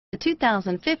The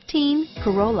 2015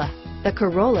 Corolla. The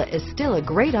Corolla is still a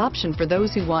great option for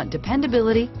those who want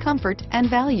dependability, comfort, and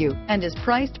value, and is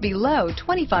priced below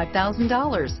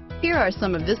 $25,000. Here are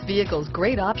some of this vehicle's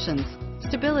great options: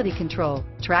 stability control,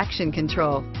 traction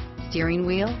control, steering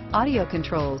wheel audio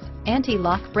controls,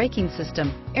 anti-lock braking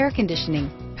system, air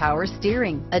conditioning, power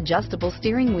steering, adjustable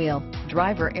steering wheel,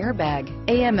 driver airbag,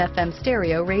 AM/FM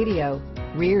stereo radio,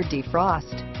 rear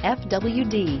defrost,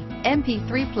 FWD,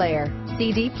 MP3 player,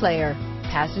 CD player,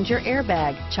 passenger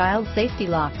airbag, child safety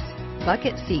locks,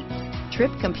 bucket seats,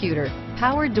 trip computer,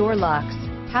 power door locks,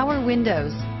 power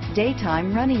windows,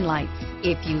 daytime running lights.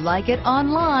 If you like it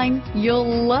online,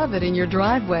 you'll love it in your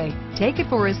driveway. Take it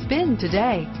for a spin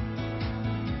today.